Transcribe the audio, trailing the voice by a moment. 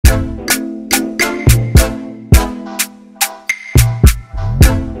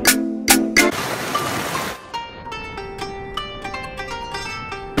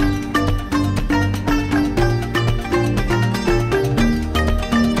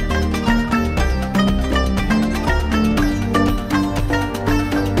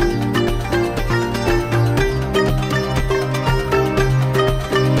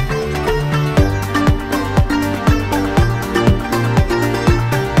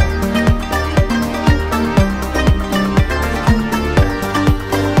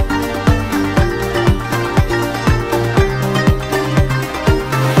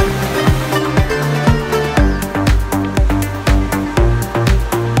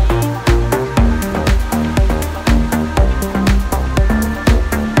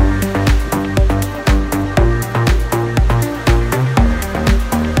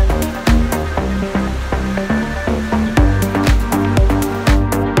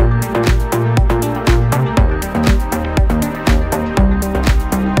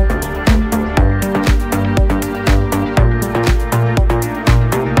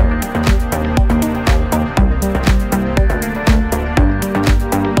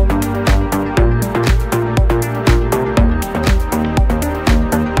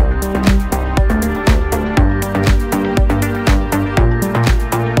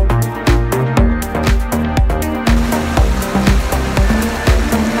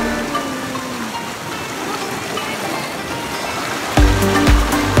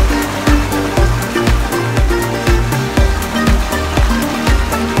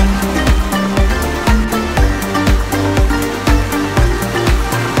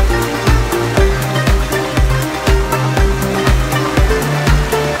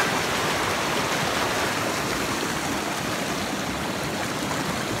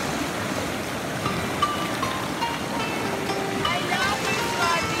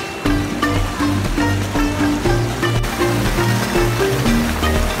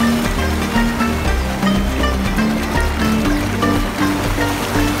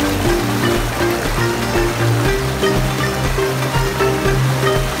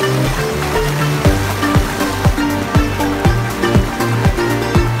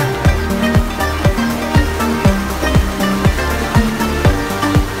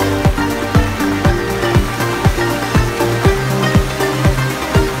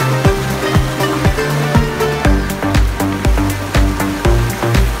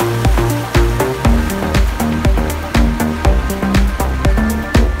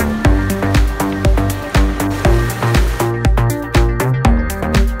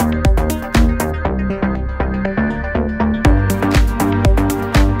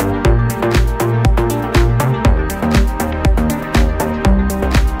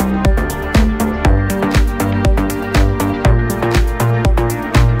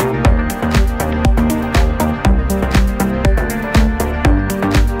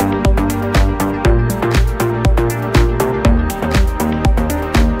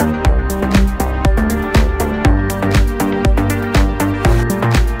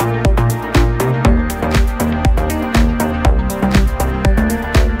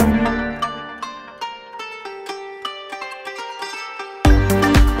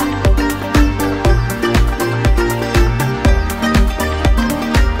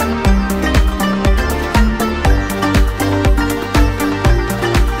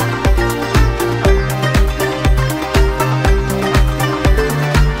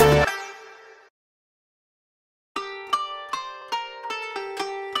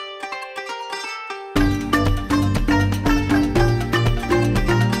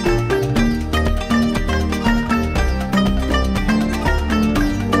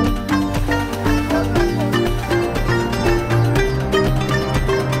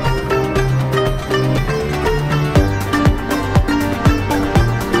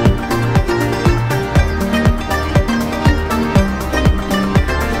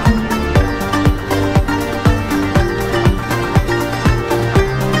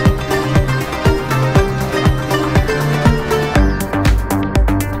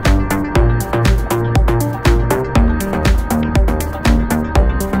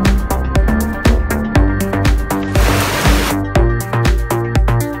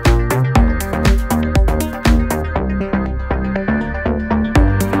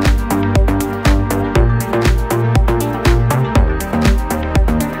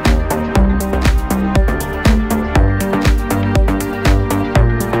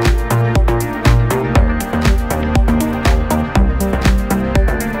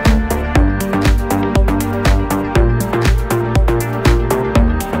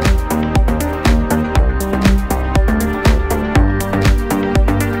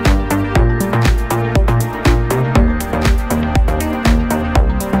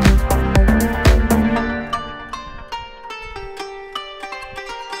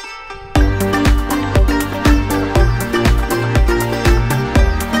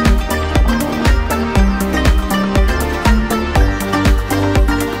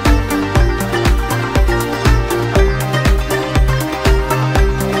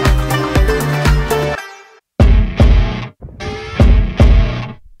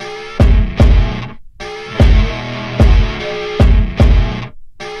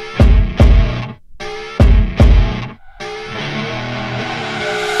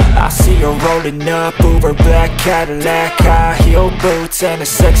rolling up, Uber black Cadillac, high heel boots and a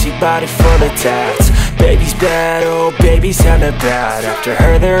sexy body full of tats. Baby's bad, oh baby's hella bad. After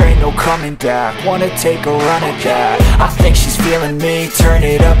her there ain't no coming back. Wanna take a run at that. I think she's feeling me, turn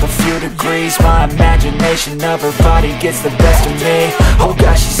it up a few degrees. My imagination of her body gets the best of me. Oh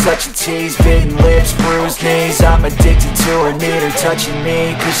gosh, she's such a tease, bitten lips, bruised knees. I'm addicted to her, need her touching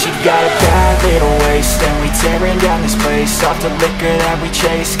me, cause she got a bad little waist. And we tearing down this place, off the liquor that we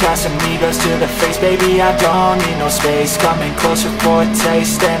chase. Casamigos to the face, baby I don't need no space. Coming closer for a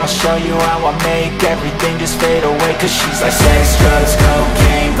taste, and I'll show you how I make everything just fade away. Cause she's like sex, drugs,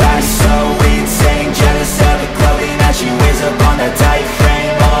 cocaine, body so insane. Jealous of the clothing that she wears up on that tight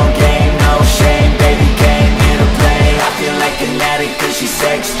frame. All game, no shame, baby came here to play. I feel like an addict cause she's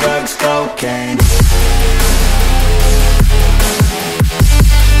sex, drugs, cocaine.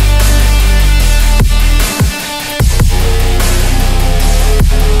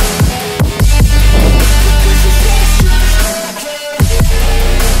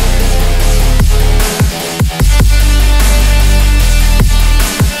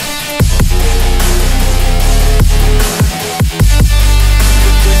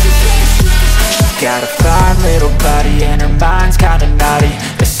 Got a fine little body and her mind's kinda naughty.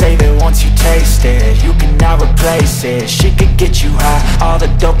 They say that once you taste it, you cannot replace it. She could get you high, all the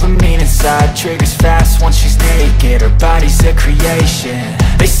dopamine inside triggers fast once she's naked. Her body's a creation.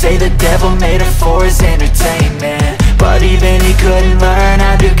 They say the devil made her for his entertainment, but even he couldn't learn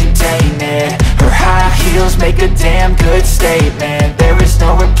how to contain it. Her high heels make a damn good statement. There is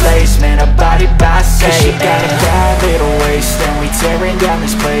no replacement, a body by Satan. Cause she got a bad little waist, and we tearing down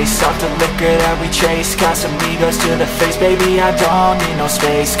this place, off the liquor that we chase. Casamigos to the face, baby I don't need no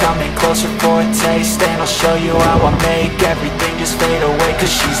space. Coming closer for a taste, and I'll show you how I make everything just fade away. Cause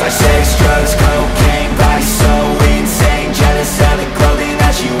she's like sex, drugs, cocaine, body so insane. Jealous of the clothing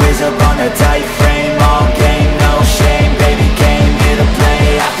that she wears up on her tight frame. All game, no shame, baby came here to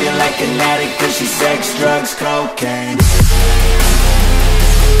play. I feel like an addict cause she's sex, drugs, cocaine.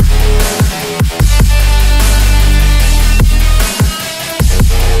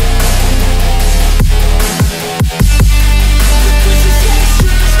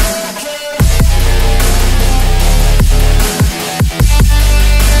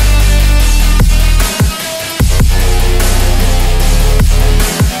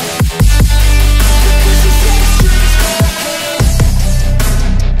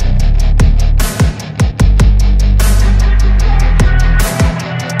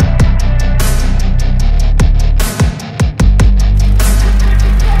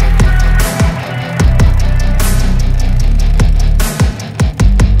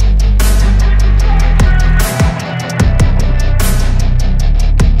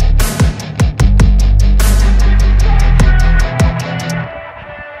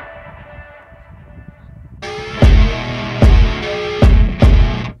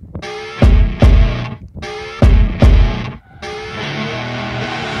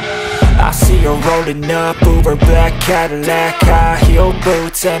 I see her rolling up, Uber black Cadillac, high heel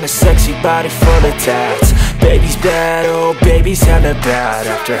boots and a sexy body full of tats. Baby's bad, oh baby's hella bad.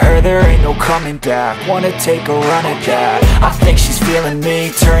 After her there ain't no coming back. Wanna take a run at that. I think she's feeling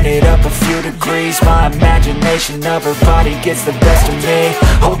me, turn it up a few degrees. My imagination of her body gets the best of me.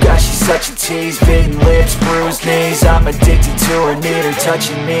 Oh gosh, she's such a tease, bitten lips, bruised knees. I'm addicted to her, need her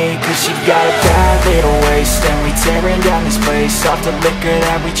touching me, cause she got a bad little waist. And we tearing down this place, off the liquor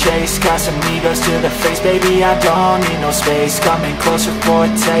that we chase. Casamigos to the face, baby I don't need no space. Coming closer for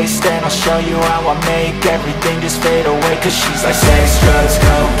a taste, and I'll show you how I make everything just fade away. Cause she's like sex, drugs,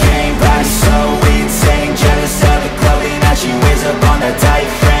 cocaine, body so insane. Jealous of the clothing that she wears up on that tight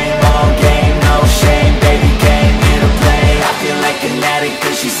frame. All game, no shame, baby came here to play. I feel like an addict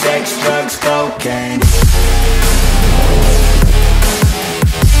cause she's sex, drugs, cocaine.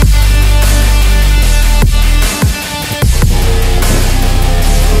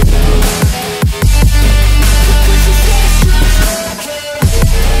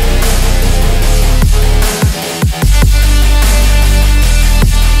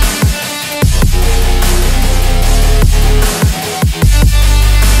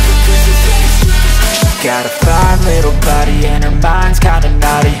 Got a fine little body and her mind's kinda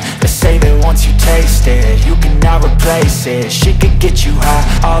naughty. They say that once you taste it, you cannot replace it. She could get you high,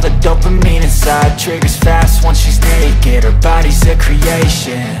 all the dopamine inside triggers fast once she's naked. Her body's a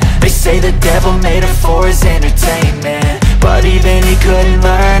creation. They say the devil made her for his entertainment, but even he couldn't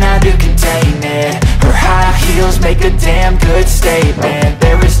learn how to contain it. Her high heels make a damn good statement.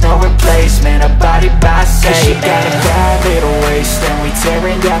 There is no replacement, a body by Satan. Cause she got a bad little waist, and we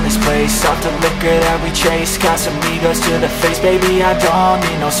tearing down this place, off the liquor that we chase. Got some egos to the face, baby, I don't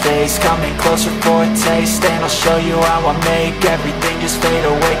need no space. Coming closer for a taste, and I'll show you how I make everything just fade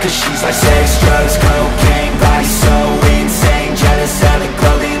away. Cause she's like sex, drugs, cocaine, body so insane. Jealous of the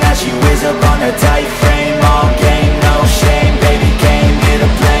clothing that she wears up on her tight frame. All game, no shame, baby came here to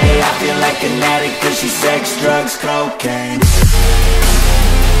play. I feel like an addict cause she's sex, drugs, cocaine.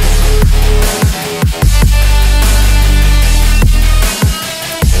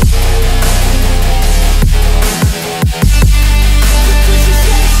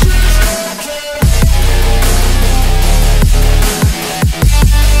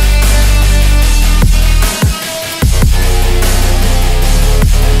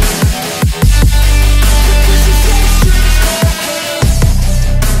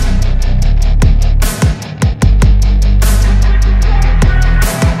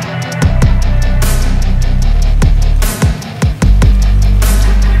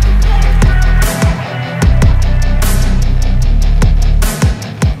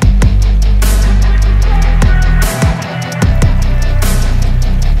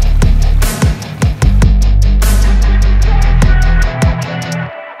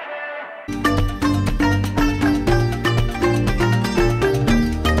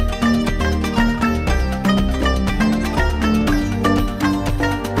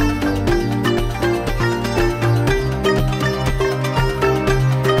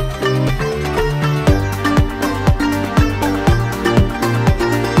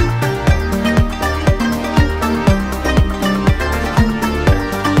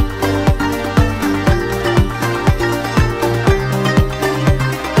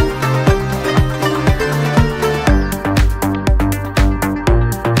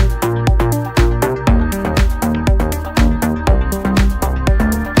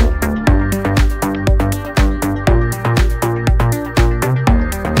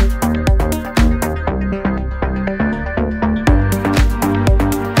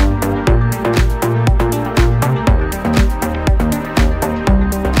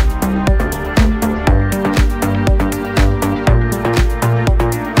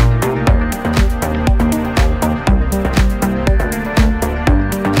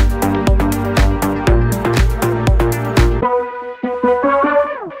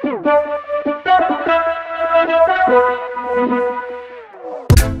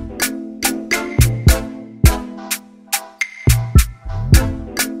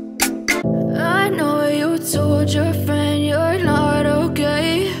 I know you told your friend you're not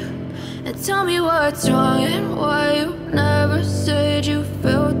okay, and tell me what's wrong and why you never said you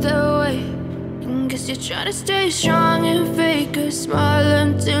felt that way. And guess you're trying to stay strong and fake a smile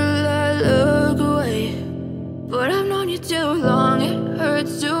until I look away. But I've known you too long, it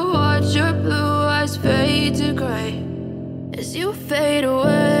hurts to watch your blue eyes fade to gray as you fade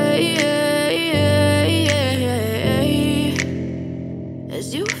away,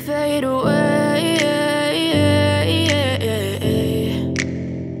 as you fade away.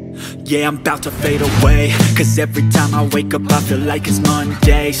 Yeah, I'm about to fade away, cause every time I wake up I feel like it's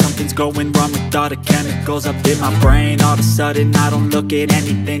Monday. Something's going wrong with all the chemicals up in my brain. All of a sudden I don't look at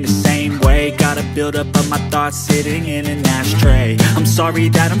anything the same way. Gotta build up of my thoughts sitting in an ashtray. I'm sorry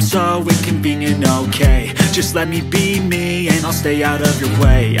that I'm so inconvenient, okay. Just let me be me and I'll stay out of your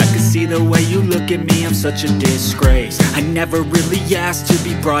way. I can see the way you look at me, I'm such a disgrace. I never really asked to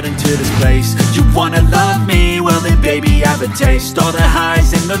be brought into this place. You wanna love me? Well then baby have a taste. All the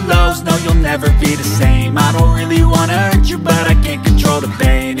highs and the lows, no you'll never be the same. I don't really wanna hurt you but I can't control the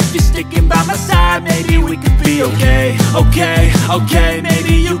pain. If you're sticking by my side, maybe we could be okay. Okay,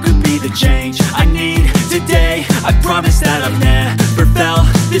 maybe you could be the change I need today. I promise that I've never felt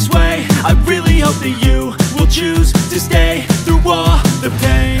this way. I really hope that you will choose to stay through all the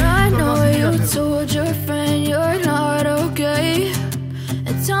pain. I know you told your friend you're not okay,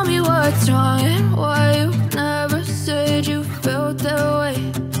 and tell me what's wrong and why you never said you felt that way.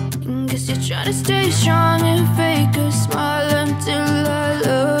 And guess you're trying to stay strong and fake a smile until I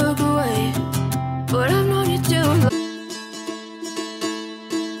look away. But I've known you too long.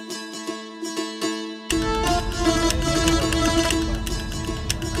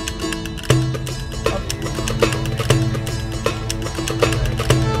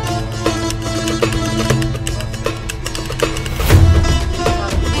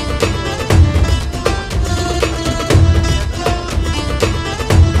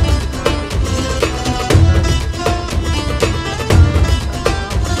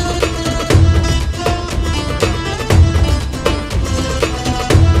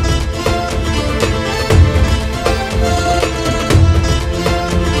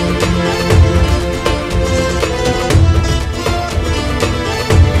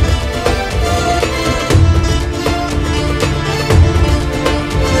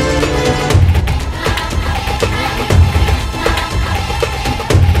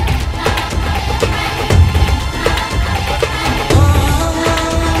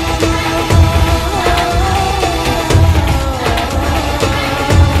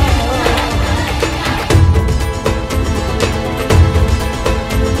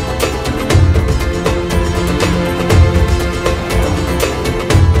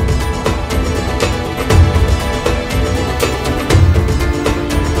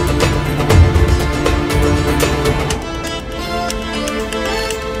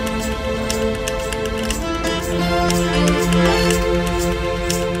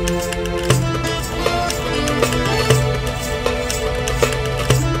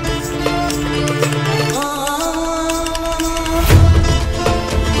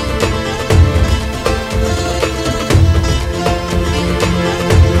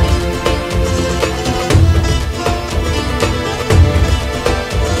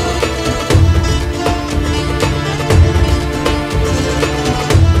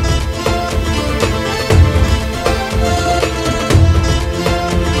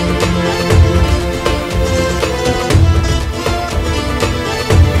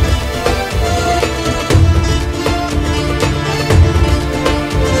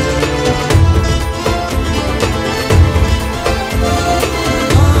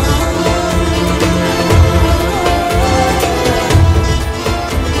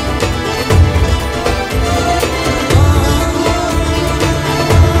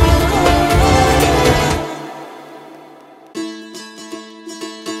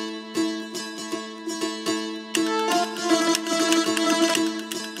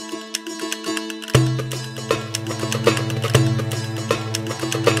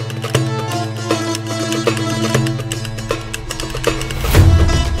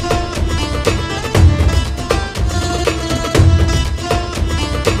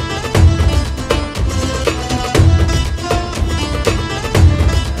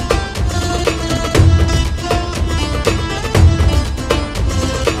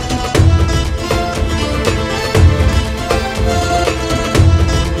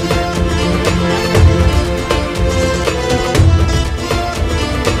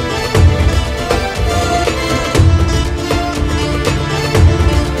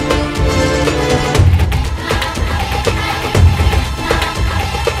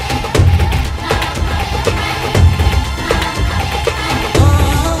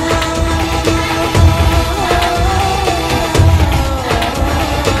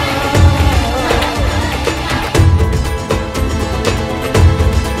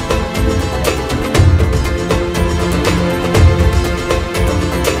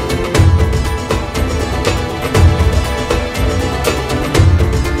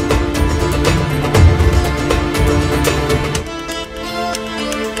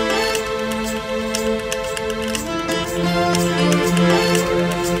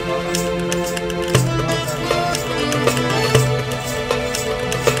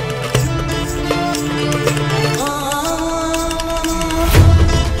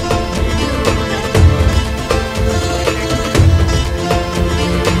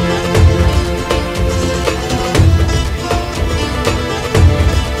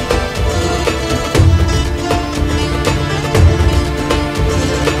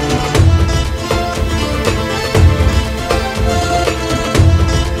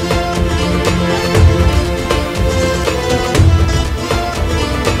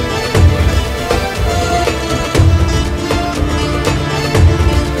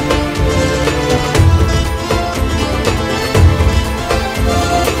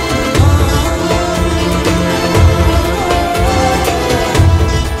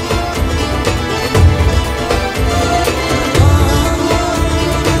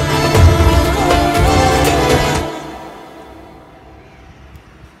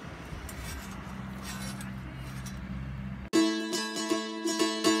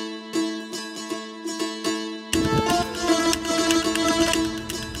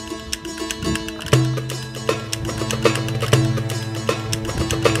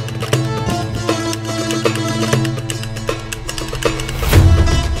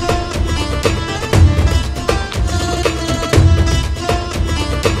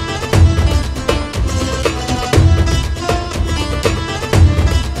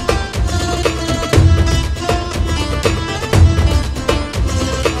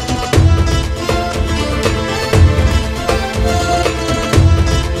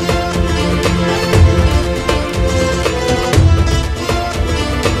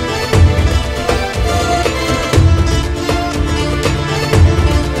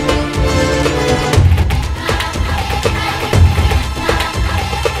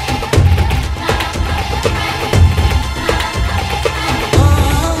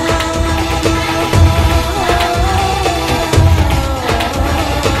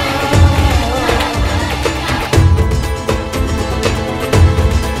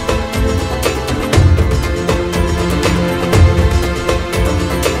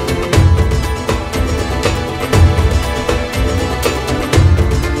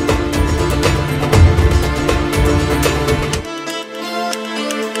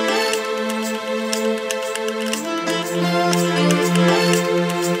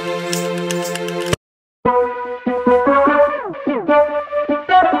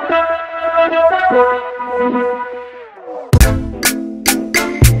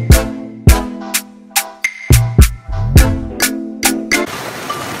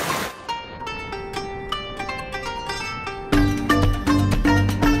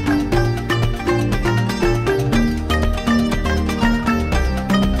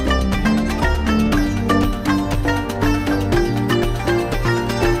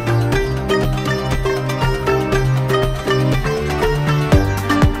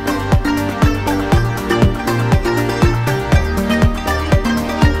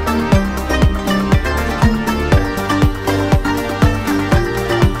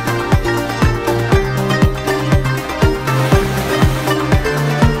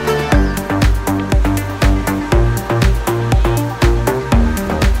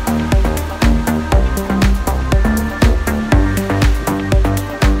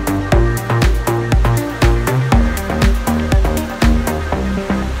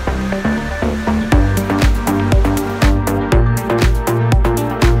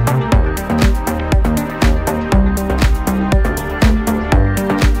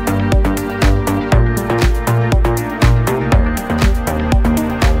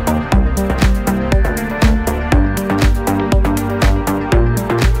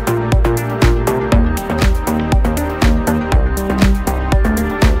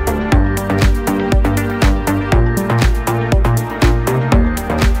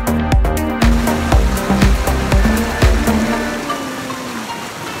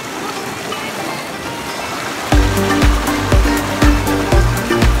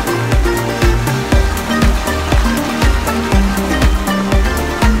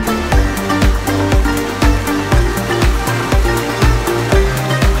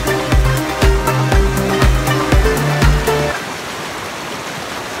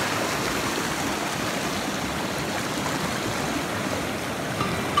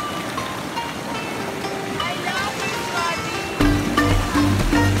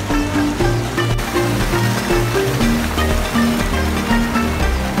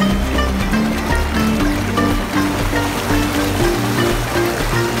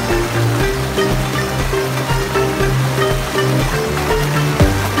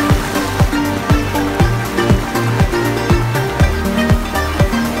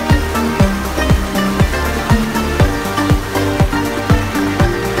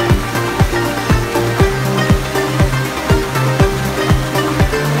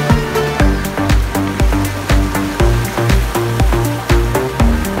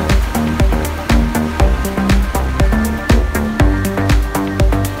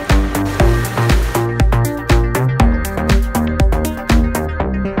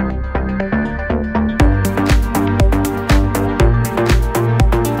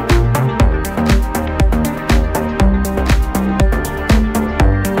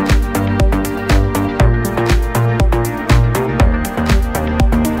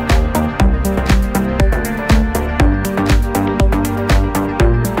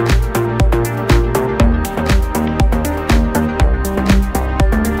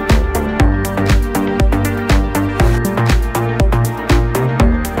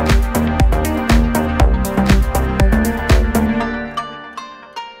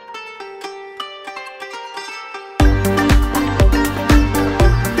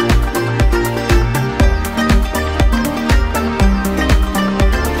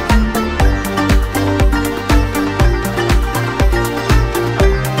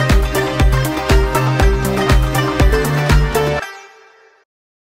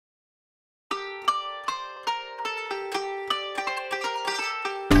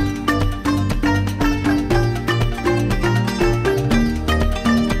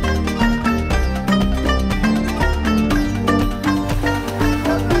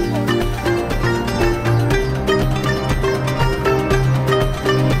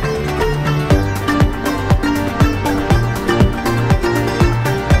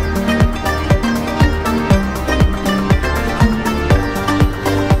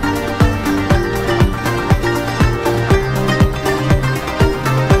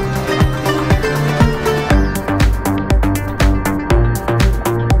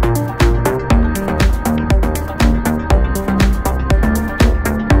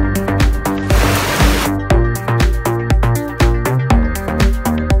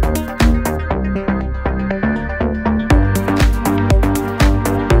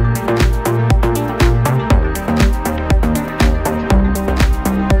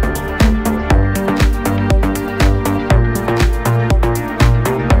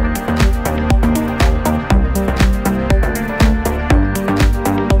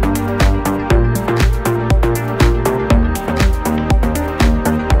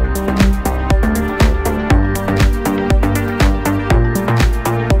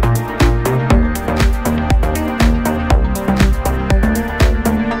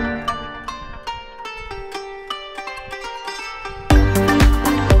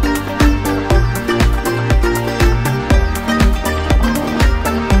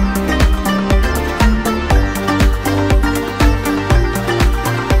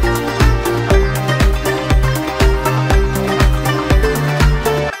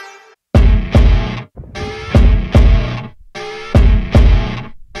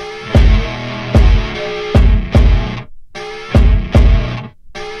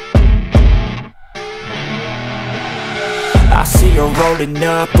 her rolling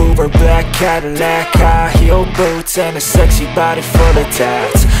up, Uber black Cadillac, high heel boots and a sexy body full of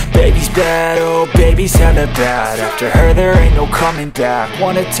tats. Baby's bad, oh baby's hella bad. After her there ain't no coming back.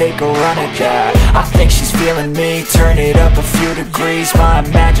 Wanna take a run at that. I think she's feeling me, turn it up a few degrees. My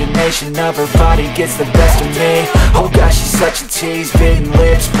imagination of her body gets the best of me. Oh gosh, she's such a tease, bitten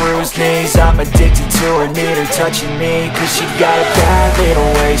lips, bruised knees. I'm addicted to her, need her touching me, cause she got a bad little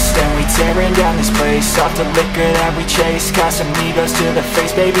waist. And we tearing down this place, off the liquor that we chase. Casamigos to the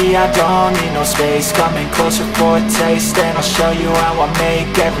face, baby I don't need no space. Coming closer for a taste, and I'll show you how I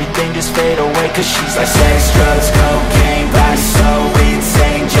make everything just fade away. Cause she's like sex, drugs, cocaine, body so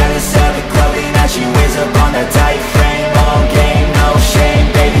insane. Jealous of the clothing that she wears up on that tight frame. All game, no shame,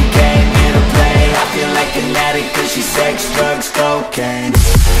 baby came here to play. I feel like an addict cause she's sex, drugs, cocaine.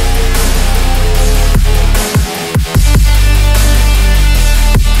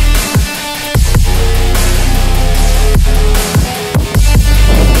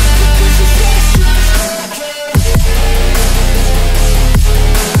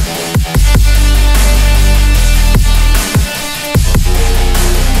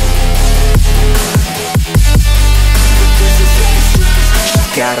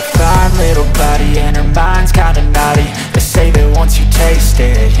 Got a fine little body and her mind's kinda naughty. They say that once you taste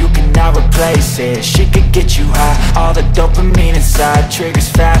it, you cannot replace it. She could get you high, all the dopamine inside triggers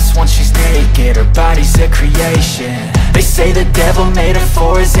fast once she's naked. Her body's a creation. They say the devil made her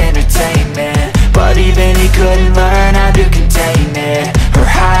for his entertainment, but even he couldn't learn how to contain it. Her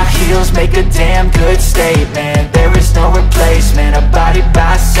high heels make a damn good statement. There is no replacement, a body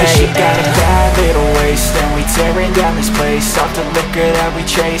by Satan. She got a bad little waist, and we tearing down this place. Off the liquor that we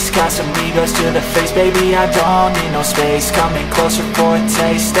chase, Casamigos to the face, baby I don't need no space. Coming closer for a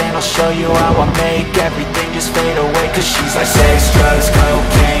taste, and I'll show you how I make everything just fade away. Cause she's like sex, drugs,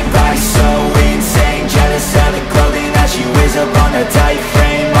 cocaine, body so insane. Jealous of the clothing that she wears up on a tight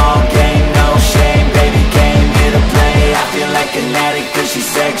frame. All game, no shame, baby came here to play. I feel like an addict cause she's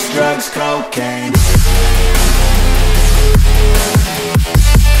sex, drugs, cocaine.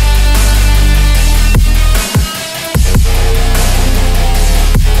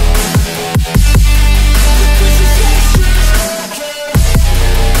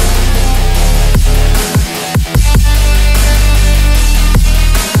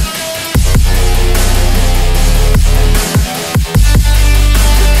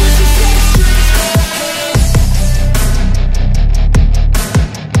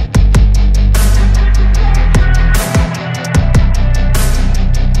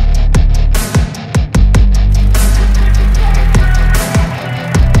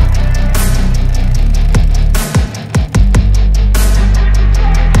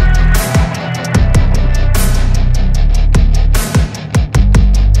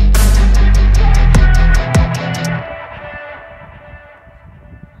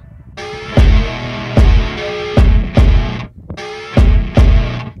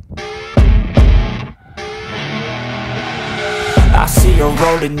 I see her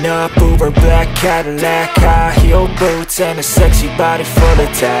rolling up, Uber black Cadillac, high heel boots and a sexy body full of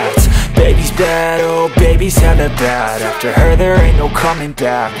tats. Baby's bad, oh baby's hella bad. After her there ain't no coming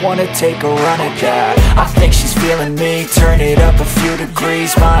back. Wanna take a run at that. I think she's feeling me, turn it up a few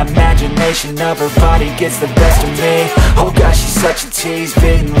degrees. My imagination of her body gets the best of me. Oh gosh, she's such a tease,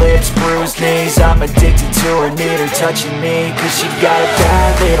 bitten lips, bruised knees. I'm addicted to her, need her touching me, cause she got a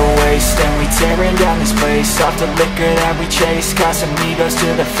bad little waist. And we tearing down this place, off the liquor that we chase. Casamigos to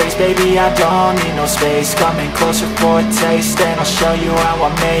the face, baby I don't need no space. Coming closer for a taste, and I'll show you how I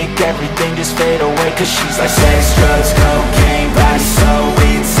make everything just fade away. Cause she's like sex, drugs, cocaine, body so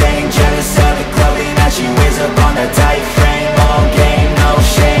insane. Jealous of the clothing that she wears up on that tight frame. All game, no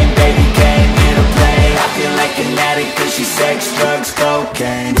shame, baby came here to play. I feel like an addict cause she's sex, drugs,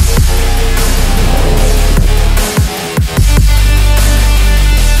 cocaine.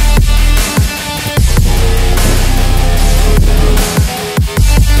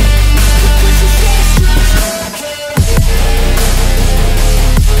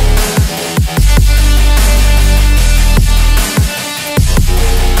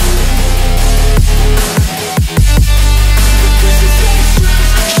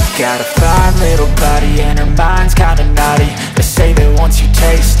 Got a fine little body and her mind's kinda naughty. They say that once you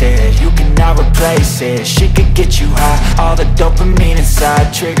taste it, you cannot replace it. She could get you high, all the dopamine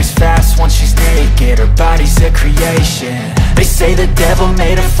inside triggers fast once she's naked. Her body's a creation. They say the devil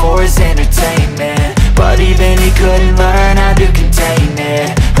made her for his entertainment, but even he couldn't learn how to contain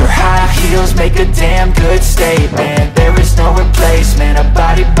it. Her high heels make a damn good statement. There is no replacement, a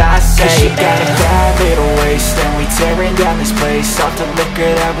body by say. Cause she got a bad little waist, and we tearing down this place. Off the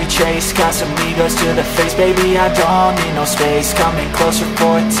liquor that we chase, got some egos to the face. Baby, I don't need no space, coming closer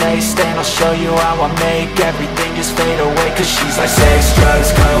for a taste. And I'll show you how I make everything just fade away. Cause she's like sex,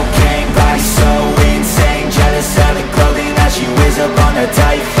 drugs, cocaine, body so insane. Jealous of the clothing that she wears up on her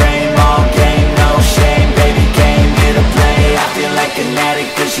tight frame. All game, no shame, baby came here to play. I feel like an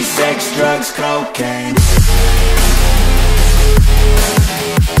addict cause she's sex, drugs, cocaine.